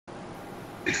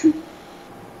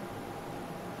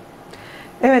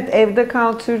Evet, Evde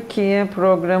Kal Türkiye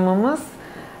programımız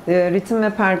Ritim ve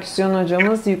Perküsyon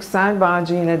hocamız Yüksel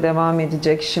Bağcı ile devam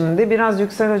edecek şimdi. Biraz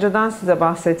Yüksel Hoca'dan size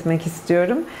bahsetmek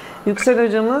istiyorum. Yüksel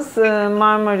hocamız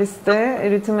Marmaris'te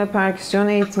ritim ve perküsyon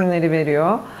eğitimleri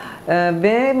veriyor.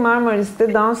 Ve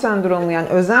Marmaris'te Down sendromlu yani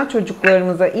özel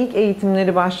çocuklarımıza ilk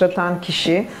eğitimleri başlatan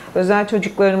kişi. Özel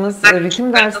çocuklarımız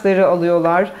ritim dersleri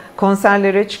alıyorlar,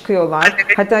 konserlere çıkıyorlar.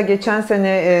 Hatta geçen sene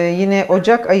yine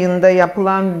Ocak ayında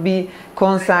yapılan bir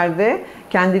konserde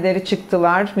kendileri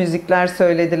çıktılar, müzikler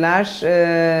söylediler,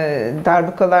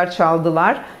 darbukalar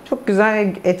çaldılar. Çok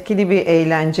güzel, etkili bir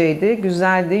eğlenceydi,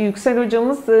 güzeldi. Yüksel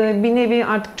hocamız bir nevi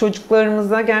artık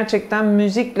çocuklarımıza gerçekten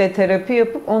müzikle terapi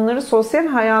yapıp onları sosyal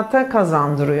hayata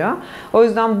kazandırıyor. O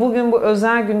yüzden bugün bu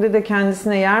özel günde de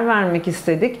kendisine yer vermek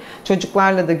istedik.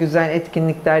 Çocuklarla da güzel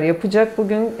etkinlikler yapacak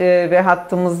bugün ve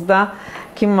hattımızda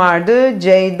kim vardı?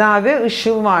 Ceyda ve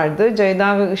Işıl vardı.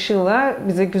 Ceyda ve Işıl'la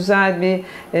bize güzel bir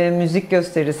müzik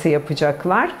gösterisi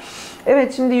yapacaklar.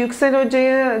 Evet, şimdi Yüksel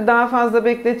Hoca'yı daha fazla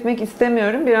bekletmek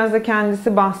istemiyorum. Biraz da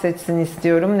kendisi bahsetsin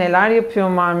istiyorum. Neler yapıyor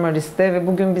Marmaris'te ve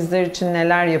bugün bizler için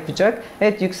neler yapacak?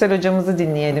 Evet, Yüksel Hocamızı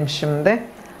dinleyelim şimdi.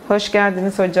 Hoş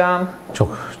geldiniz hocam.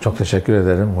 Çok teşekkür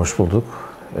ederim. Hoş bulduk.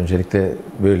 Öncelikle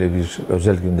böyle bir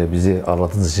özel günde bizi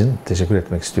ağırladığınız için teşekkür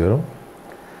etmek istiyorum.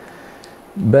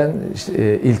 Ben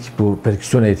ilk bu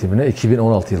perküsyon eğitimine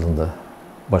 2016 yılında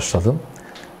başladım.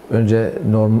 Önce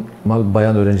normal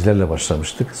bayan öğrencilerle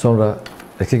başlamıştık. Sonra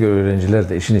erkek öğrenciler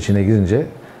de işin içine girince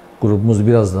grubumuz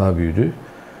biraz daha büyüdü.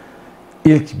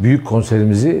 İlk büyük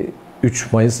konserimizi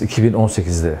 3 Mayıs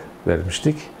 2018'de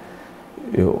vermiştik.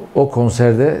 O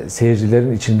konserde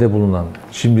seyircilerin içinde bulunan,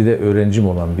 şimdi de öğrencim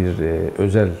olan bir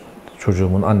özel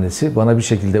çocuğumun annesi bana bir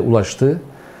şekilde ulaştı.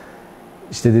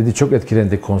 İşte dedi, çok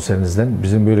etkilendik konserinizden.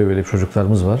 Bizim böyle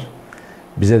çocuklarımız var.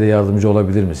 Bize de yardımcı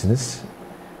olabilir misiniz?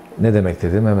 Ne demek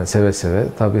dedim. Hemen seve seve.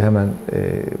 Tabii hemen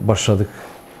başladık.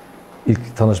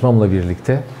 İlk tanışmamla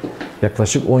birlikte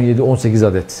yaklaşık 17-18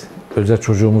 adet özel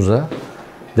çocuğumuza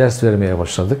ders vermeye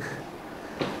başladık.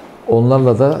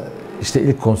 Onlarla da işte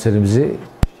ilk konserimizi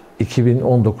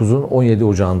 2019'un 17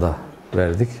 Ocağı'nda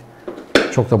verdik.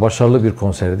 Çok da başarılı bir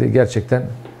konserdi. Gerçekten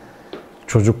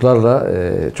çocuklarla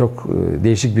çok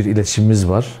değişik bir iletişimimiz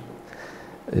var.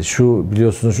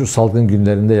 Biliyorsunuz şu salgın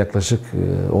günlerinde yaklaşık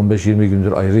 15-20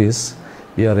 gündür ayrıyız.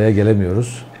 Bir araya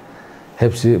gelemiyoruz.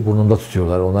 Hepsi burnumda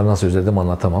tutuyorlar. Onları nasıl özledim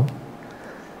anlatamam.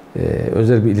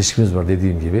 Özel bir ilişkimiz var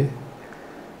dediğim gibi.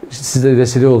 Siz de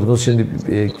vesile oldunuz. Şimdi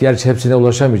gerçi hepsine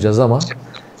ulaşamayacağız ama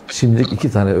şimdilik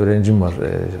 2 tane öğrencim var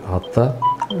hatta.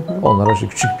 Onlara şu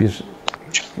küçük bir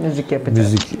müzik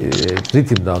yapacağız.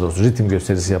 Ritim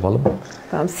gösterisi yapalım.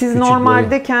 Tamam. Siz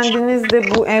normalde kendiniz de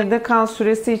bu evde kal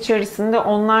süresi içerisinde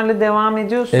onlarla devam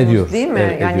ediyorsunuz değil mi?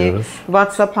 Evet, yani ediyoruz.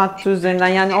 WhatsApp hattı üzerinden.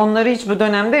 Yani onları hiç bu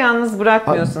dönemde yalnız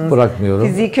bırakmıyorsunuz. Bırakmıyorum.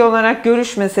 Fiziki olarak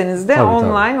görüşmeseniz de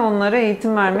online onlara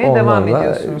eğitim vermeye devam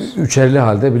ediyorsunuz. Üçerli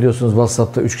halde biliyorsunuz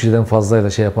WhatsApp'ta 3 kişiden fazlayla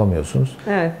şey yapamıyorsunuz.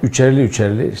 Evet.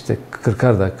 Üçerli işte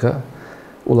 40'ar dakika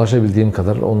ulaşabildiğim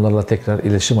kadar onlarla tekrar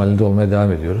iletişim halinde olmaya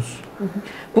devam ediyoruz.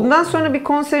 Bundan sonra bir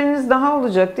konseriniz daha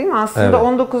olacak değil mi? Aslında evet.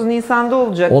 19 Nisan'da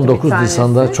olacaktı 19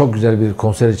 Nisan'da çok güzel bir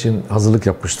konser için hazırlık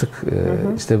yapmıştık.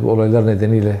 İşte bu olaylar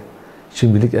nedeniyle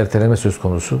şimdilik erteleme söz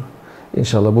konusu.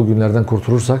 İnşallah bu günlerden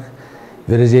kurtulursak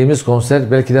vereceğimiz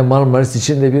konser belki de Marmaris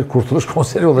için de bir kurtuluş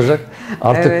konseri olacak.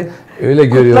 Artık evet. Öyle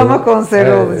görüyorum. Kutlama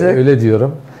konseri olacak. Öyle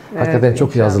diyorum. Evet, hakikaten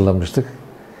çok iyi hazırlanmıştık.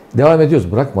 Devam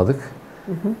ediyoruz, bırakmadık.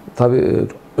 Tabii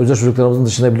özel çocuklarımızın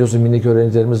dışında biliyorsun minik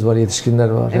öğrencilerimiz var, yetişkinler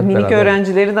var. Minik beraber.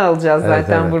 Öğrencileri de alacağız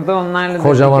zaten evet. Burada. Onlarla da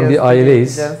kocaman bir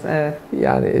aileyiz. Evet.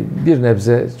 Yani bir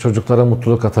nebze çocuklara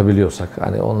mutluluk atabiliyorsak,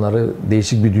 hani onları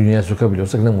değişik bir dünyaya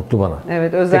sokabiliyorsak ne mutlu bana.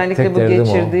 Evet, özellikle tek bu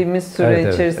geçirdiğimiz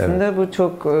süre içerisinde bu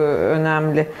çok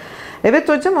önemli. Evet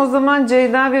hocam, o zaman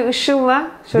Ceyda ve Işıl'la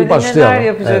şöyle neler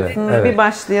yapacaksınız? Evet. Bir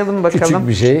başlayalım bakalım. Küçük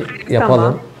bir şey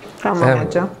yapalım. Tamam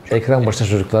hocam. Ekran başında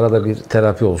çocuklara da bir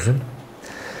terapi olsun.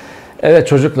 Evet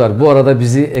çocuklar, bu arada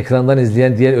bizi ekrandan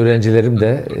izleyen diğer öğrencilerim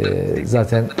de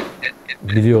zaten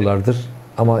biliyorlardır.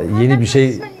 Ama yeni bir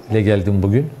şeyle geldim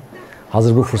bugün.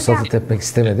 Hazır bu fırsatı tepmek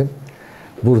istemedim.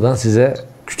 Buradan size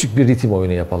küçük bir ritim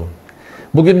oyunu yapalım.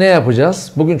 Bugün ne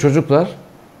yapacağız? Bugün çocuklar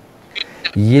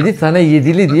 7 tane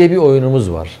yedili diye bir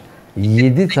oyunumuz var.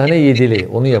 7 tane yedili,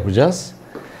 onu yapacağız.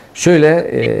 Şöyle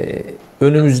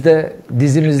önümüzde,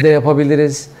 dizimizde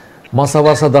yapabiliriz. Masa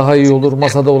varsa daha iyi olur,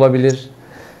 masada olabilir.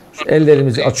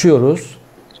 Ellerimizi açıyoruz.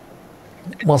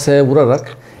 Masaya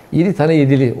vurarak 7 tane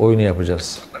yedili oyunu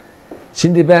yapacağız.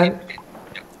 Şimdi ben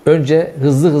önce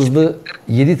hızlı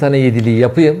 7 tane yediliği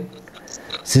yapayım.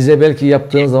 Size belki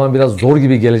yaptığınız zaman biraz zor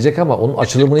gibi gelecek ama onun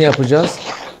açılımını yapacağız.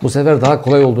 Bu sefer daha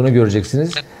kolay olduğunu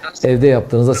göreceksiniz. Evde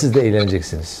yaptığınızda siz de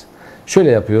eğleneceksiniz.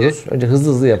 Şöyle yapıyoruz. Önce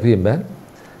hızlı hızlı yapayım ben.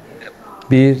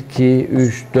 1, 2,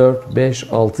 3, 4, 5,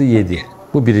 6, 7.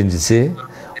 Bu birincisi.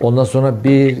 Ondan sonra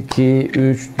 1, 2,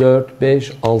 3, 4,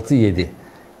 5, 6, 7.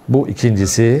 Bu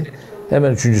ikincisi.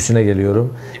 Hemen üçüncüsüne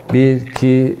geliyorum. 1,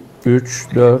 2, 3,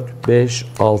 4, 5,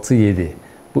 6, 7.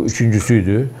 Bu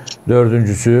üçüncüsüydü.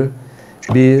 Dördüncüsü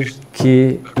 1,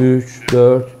 2, 3,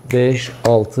 4, 5,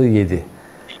 6, 7.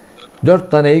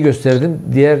 4 taneyi gösterdim.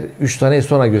 Diğer 3 taneyi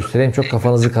sonra göstereyim. Çok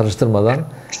kafanızı karıştırmadan.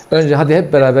 Önce hadi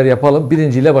hep beraber yapalım.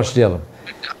 Birinciyle başlayalım.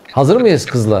 Hazır mıyız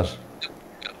kızlar?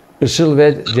 Işıl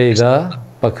ve Ceyda.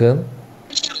 Bakın.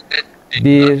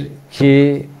 1,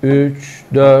 2, 3,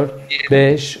 4,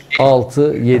 5, 6,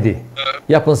 7.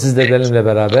 Yapın siz de benimle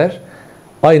beraber.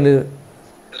 Aynı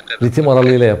ritim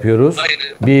aralığıyla yapıyoruz.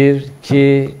 1,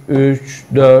 2, 3,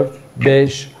 4,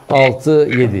 5, 6,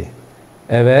 7.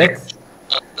 Evet.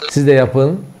 Siz de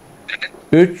yapın.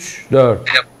 3, 4.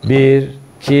 1,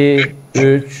 2,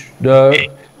 3, 4,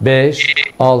 5,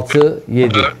 6,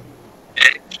 7.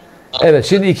 Evet,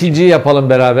 şimdi ikinciyi yapalım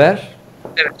beraber.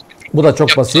 Bu da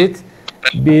çok basit.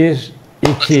 1,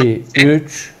 2,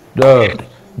 3, 4,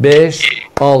 5,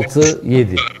 6,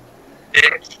 7.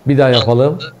 Bir daha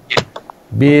yapalım.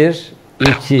 1,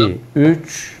 2,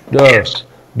 3, 4,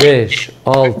 5,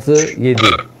 6, 7.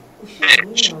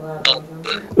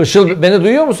 Işıl, beni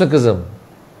duyuyor musun kızım?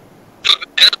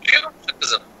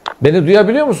 Beni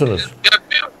duyabiliyor musunuz?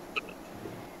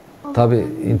 Tabii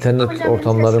internet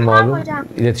ortamları malum.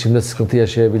 İletişimde sıkıntı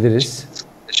yaşayabiliriz.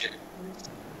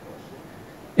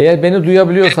 Eğer beni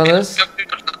duyabiliyorsanız,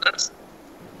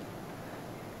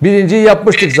 birinciyi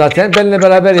yapmıştık zaten. Benimle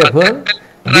beraber yapın.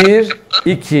 1,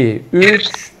 2, 3,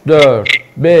 4,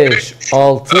 5,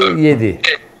 6, 7.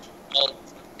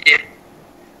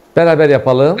 Beraber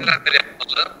yapalım.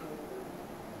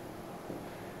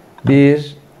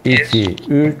 1, 2,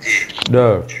 3,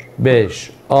 4,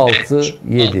 5, 6,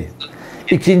 7.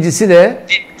 İkincisi de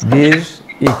 1,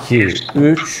 2,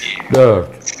 3, 4,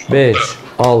 5,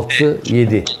 6,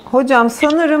 7. Hocam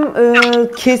sanırım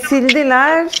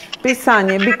kesildiler. Bir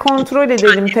saniye bir kontrol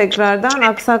edelim tekrardan,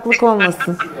 aksaklık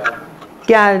olmasın.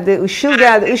 Geldi, Işıl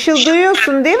geldi. Işıl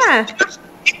duyuyorsun değil mi?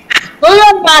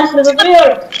 Duyuyorum, başladı,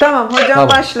 duyuyorum. Tamam hocam, Tamam.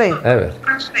 başlayın. Evet.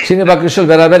 Şimdi bak Işıl,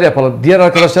 beraber yapalım. Diğer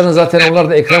arkadaşların zaten onlar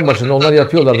da ekran başında. Onlar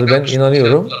yapıyorlardır, ben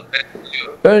inanıyorum.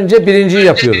 Önce birinciyi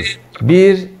yapıyoruz.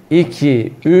 1,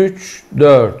 2, 3,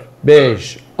 4,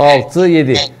 5, 6,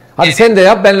 7. Hadi sen de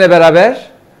yap benimle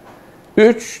beraber.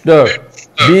 3, 4.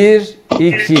 1,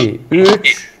 2,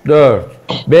 3, 4,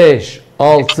 5,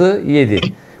 6, 7.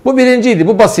 Bu birinciydi.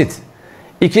 Bu basit.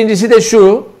 İkincisi de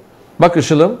şu. Bak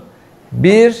Işıl'ım.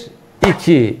 1,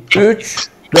 2, 3,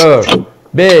 4,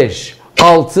 5,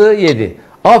 6, 7.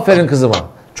 Aferin kızıma.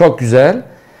 Çok güzel.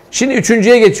 Şimdi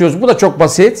üçüncüye geçiyoruz. Bu da çok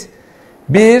basit.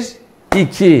 1,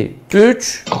 2,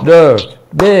 3, 4,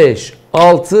 5,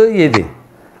 6, 7.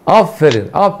 Aferin.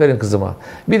 Aferin kızıma.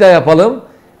 Bir daha yapalım.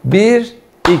 1,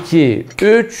 2,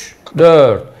 3,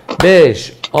 4,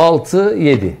 5, 6,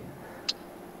 7.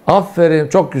 Aferin.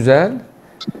 Çok güzel.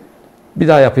 Bir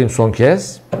daha yapayım son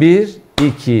kez. 1,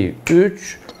 2,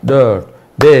 3, 4,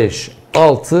 5,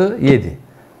 6, 7.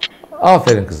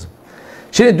 Aferin kızım.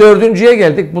 Şimdi dördüncüye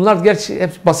geldik. Bunlar gerçi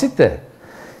hep basit de.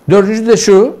 Dördüncü de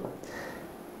şu.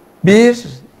 1,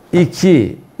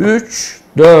 2, 3,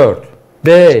 4,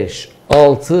 5,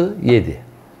 6, 7.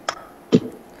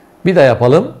 Bir daha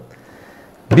yapalım.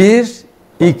 1,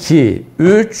 2,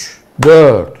 3,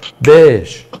 4,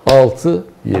 5, 6,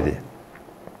 7.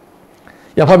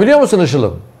 Yapabiliyor musun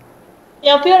Işıl'ım?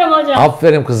 Yapıyorum hocam.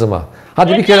 Aferin kızıma.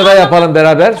 Hadi bir Evet, kere daha hocam. yapalım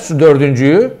beraber şu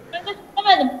dördüncüyü. Ben de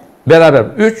istemedim. Beraber.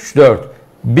 3, 4.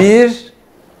 1,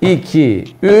 2,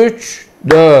 3,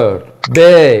 4,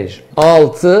 5,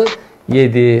 6,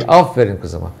 7. Aferin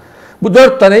kızıma. Bu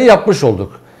 4 taneyi yapmış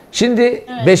olduk. Şimdi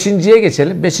 5.'ye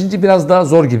geçelim. 5. biraz daha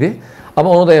zor gibi. Ama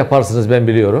onu da yaparsınız, ben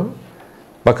biliyorum.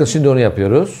 Bakın şimdi onu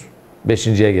yapıyoruz.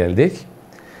 5.'ye geldik.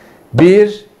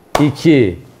 1,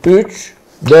 2, 3,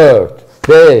 4,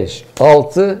 5,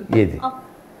 6, 7.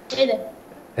 7.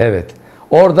 Evet.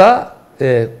 Orada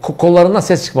kollarından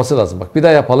ses çıkması lazım. Bak bir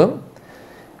daha yapalım.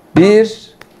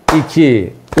 1,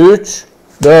 2, 3,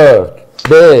 4,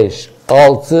 5,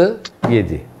 6,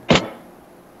 7.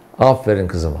 Aferin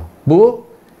kızıma. Bu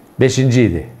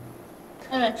 5.'ydi.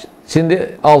 Evet.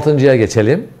 Şimdi 6.'ya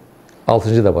geçelim.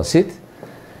 6. da basit.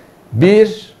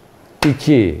 1,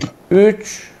 2,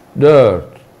 3, 4,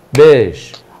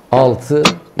 5, 6,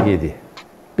 7.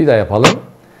 Bir daha yapalım.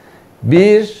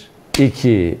 1,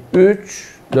 2, 3,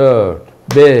 4,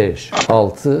 5,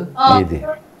 6, 7.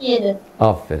 7.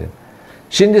 Aferin.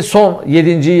 Şimdi son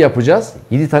 7.'yi yapacağız.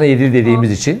 7 tane 7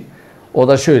 dediğimiz için. O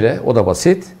da şöyle, o da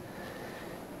basit.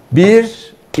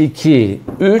 1, 2,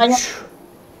 3,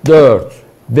 4,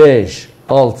 5,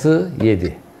 6,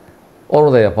 7.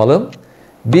 Onu da yapalım.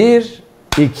 1,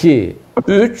 2,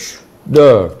 3,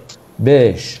 4,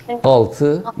 5,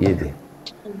 6, 7.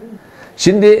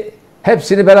 Şimdi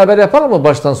hepsini beraber yapalım mı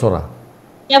baştan sona?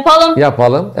 Yapalım.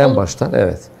 Yapalım en baştan,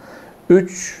 evet.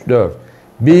 3, 4.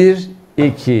 1,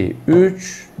 2,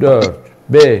 3, 4,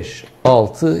 5,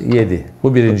 6, 7.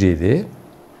 Bu birinciydi.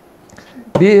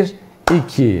 1,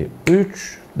 2,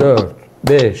 3, 4,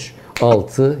 5,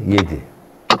 6, 7.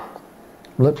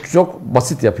 Bunu çok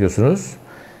basit yapıyorsunuz.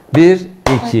 1,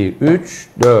 2, 3,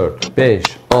 4, 5,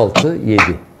 6, 7.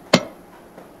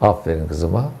 Aferin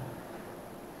kızıma.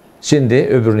 Şimdi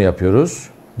öbürünü yapıyoruz.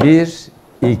 1,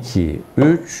 2,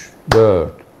 3,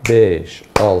 4, 5,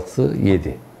 6,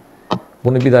 7.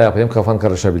 Bunu bir daha yapayım, kafan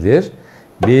karışabilir.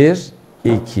 1,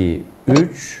 2,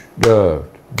 3, 4,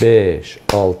 5,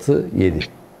 6, 7.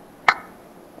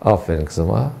 Aferin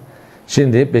kızıma.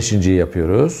 Şimdi 5.'yi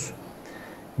yapıyoruz.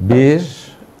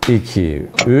 1, 2,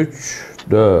 3,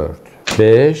 4,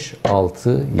 5,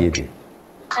 6, 7.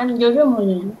 Sen görüyor musun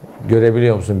hocam?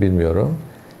 Görebiliyor musun bilmiyorum.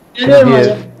 Görüyorum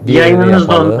hocam. Yayınınız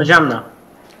dondu hocam da.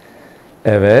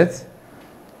 Evet.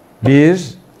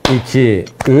 1, 2,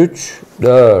 3,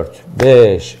 4,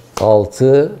 5,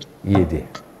 6, 7.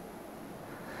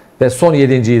 Ve son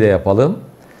 7.'yi de yapalım.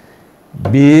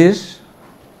 1,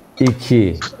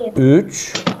 2,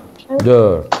 3,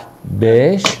 4,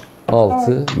 5,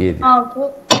 6, 7.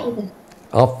 6, 7.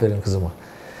 Aferin kızıma.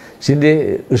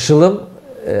 Şimdi Işıl'ım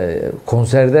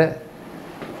konserde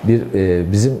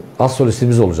bizim az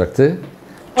solistimiz olacaktı.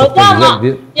 Çok da Hocam güzel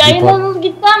bir yayınınız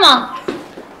gitti ama.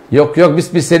 Yok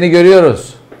biz seni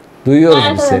görüyoruz. Duyuyoruz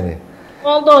Evet, biz evet. seni.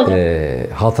 Oldu hocam.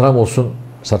 Hatıram olsun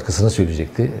şarkısını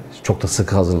söyleyecekti. Çok da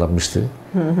sıkı hazırlanmıştı.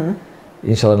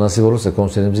 İnşallah nasip olursa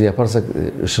konserimizi yaparsak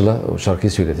Işıl'a o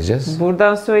şarkıyı söyleteceğiz.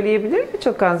 Buradan söyleyebilir mi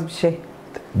çok az bir şey?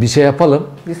 Bir şey yapalım.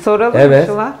 Bir soralım Evet.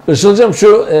 Işıl'a. Işıl'cığım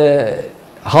şu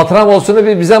hatıram olsunu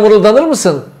bir bize mırıldanır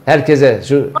mısın? Herkese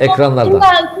şu ekranlarda. Siz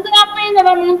de yapmayın da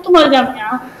ben unuttum hocam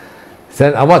ya.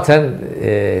 Sen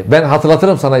ben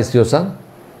hatırlatırım sana istiyorsan.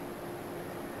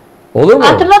 Olur mu?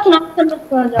 Hatırlatın hocam.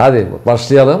 Hadi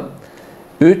başlayalım.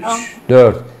 3,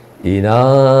 4.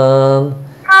 İnan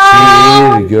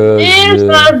bir gözlüm.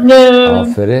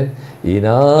 Aferin.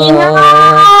 İnan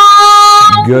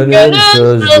gönül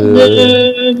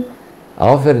sözlüm.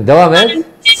 Aferin. Devam et.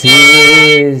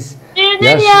 Siz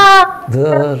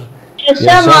yaşadır.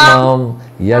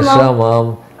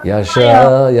 Yaşamam.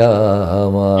 Yaşayamam.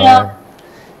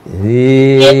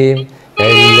 Elim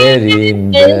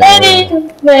ellerimde.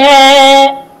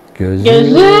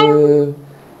 Gözüm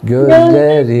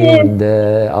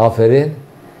gözlerimde. Aferin.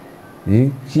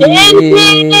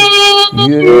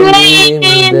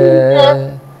 Yüreğimde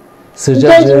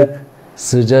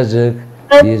sıcacık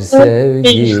bir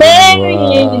sevgi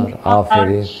var.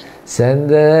 Aferin.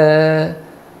 Sende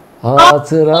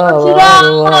hatıralar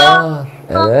var.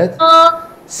 Evet.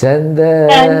 Sende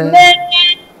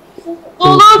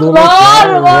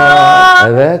mutluluklar var.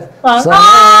 Evet.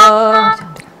 Sana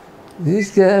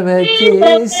istemek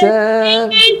isem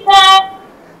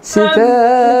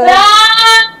sitem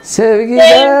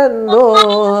sevgiden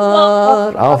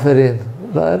doğar. Aferin.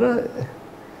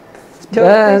 Çok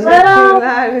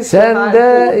teşekkürler Işıl.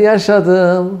 Sende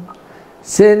yaşadım.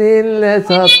 Seninle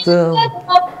tattım.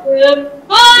 Böyle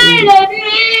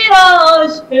bir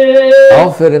aşkı.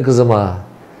 Aferin kızıma.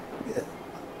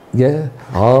 Gel.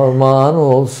 Armağan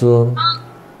olsun.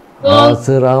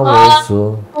 Hatıram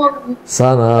olsun.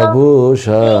 Sana bu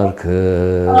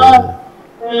şarkı.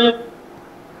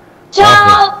 Çal.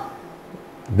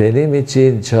 Benim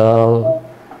için çal.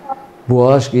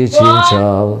 Bu aşk için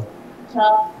çal.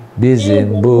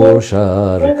 Bizim bu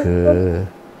şarkı.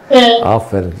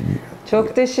 Aferin.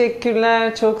 Çok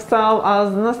teşekkürler. Çok sağ ol.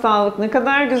 Ağzına sağlık. Ne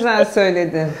kadar güzel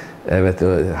söyledin. Evet.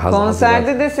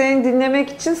 Konserde de seni dinlemek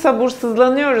için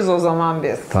sabırsızlanıyoruz o zaman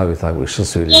biz. Tabii Işıl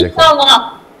söyleyecek.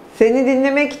 İnşallah. Seni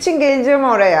dinlemek için geleceğim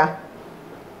oraya.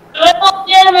 Öyle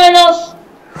olsun, öyle olsun.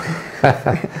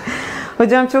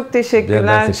 Hocam çok teşekkürler.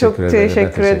 Ben teşekkür Çok ederim. teşekkür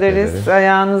Ben teşekkür ederiz. ederim.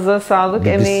 Ayağınıza sağlık,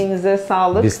 Biz- emeğinize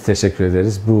sağlık. Biz teşekkür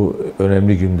ederiz. Bu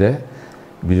önemli günde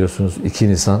biliyorsunuz 2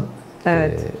 Nisan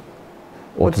Evet.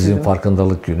 Otizm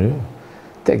Farkındalık Günü.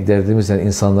 Tek derdimiz yani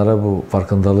insanlara bu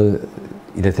farkındalığı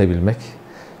iletebilmek.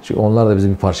 Çünkü onlar da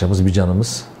bizim bir parçamız, bir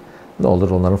canımız. Ne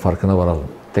olur onların farkına varalım.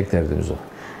 Tek derdimiz o.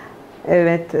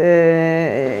 Evet.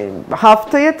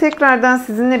 Haftaya tekrardan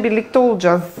sizinle birlikte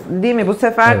olacağız. Değil mi? Bu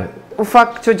sefer Evet.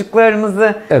 ufak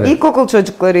çocuklarımızı, Evet. ilkokul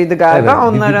çocuklarıydı galiba, Evet,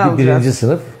 onları alacağız. birinci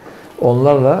sınıf.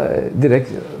 Onlarla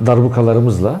direkt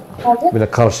darbukalarımızla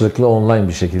böyle karşılıklı online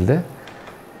bir şekilde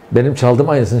benim çaldığım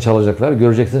aynısını çalacaklar.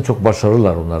 Göreceksiniz, çok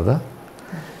başarılılar onlar da.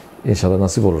 İnşallah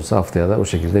nasip olursa haftaya da o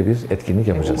şekilde bir etkinlik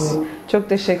yapacağız. Çok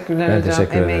teşekkürler Ben hocam.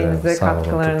 teşekkür ederim. Emeğinize, Sağ olun,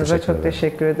 katkılarınıza çok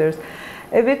teşekkür ederiz.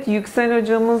 Evet, Yüksel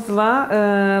hocamızla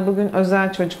bugün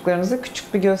özel çocuklarımıza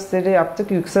küçük bir gösteri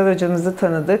yaptık. Yüksel hocamızı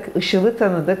tanıdık, Işıl'ı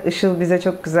tanıdık. Işıl bize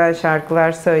çok güzel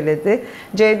şarkılar söyledi.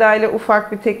 Ceyda ile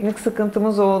ufak bir teknik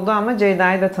sıkıntımız oldu ama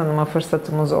Ceyda'yı da tanıma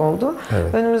fırsatımız oldu.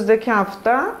 Evet. Önümüzdeki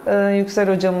hafta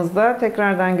Yüksel hocamızla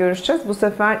tekrardan görüşeceğiz. Bu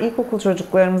sefer ilkokul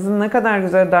çocuklarımızın ne kadar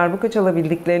güzel darbuka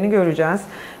çalabildiklerini göreceğiz.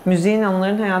 Müziğin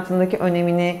onların hayatındaki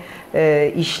önemini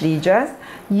işleyeceğiz.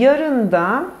 Yarın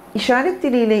da İşaret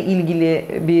diliyle ilgili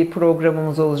bir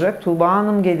programımız olacak. Tuğba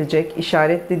Hanım gelecek.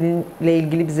 İşaret diliyle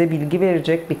ilgili bize bilgi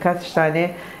verecek. Birkaç tane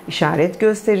işaret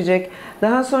gösterecek.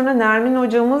 Daha sonra Nermin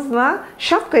hocamızla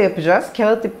şapka yapacağız.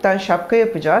 Kağıt ipten şapka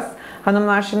yapacağız.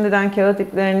 Hanımlar şimdiden kağıt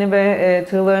iplerini ve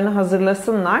tığlarını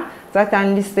hazırlasınlar.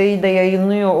 Zaten listeyi de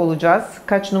yayınlıyor olacağız.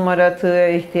 Kaç numara tığa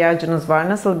ihtiyacınız var?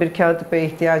 Nasıl bir kağıt ipe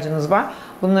ihtiyacınız var?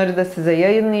 Bunları da size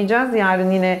yayınlayacağız.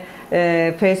 Yarın yine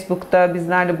Facebook'ta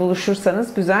bizlerle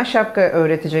buluşursanız güzel şapka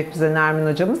öğretecek bize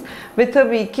Nermin hocamız. Ve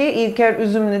tabii ki İlker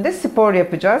Üzüm'le de spor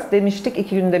yapacağız. Demiştik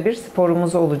 2 günde bir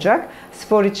sporumuz olacak.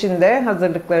 Spor için de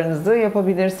hazırlıklarınızı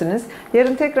yapabilirsiniz.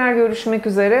 Yarın tekrar görüşmek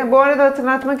üzere. Bu arada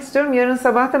hatırlatmak istiyorum. Yarın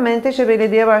sabah da Menteşe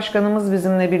Belediye Başkanımız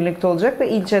bizimle birlikte olacak ve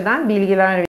ilçeden bilgiler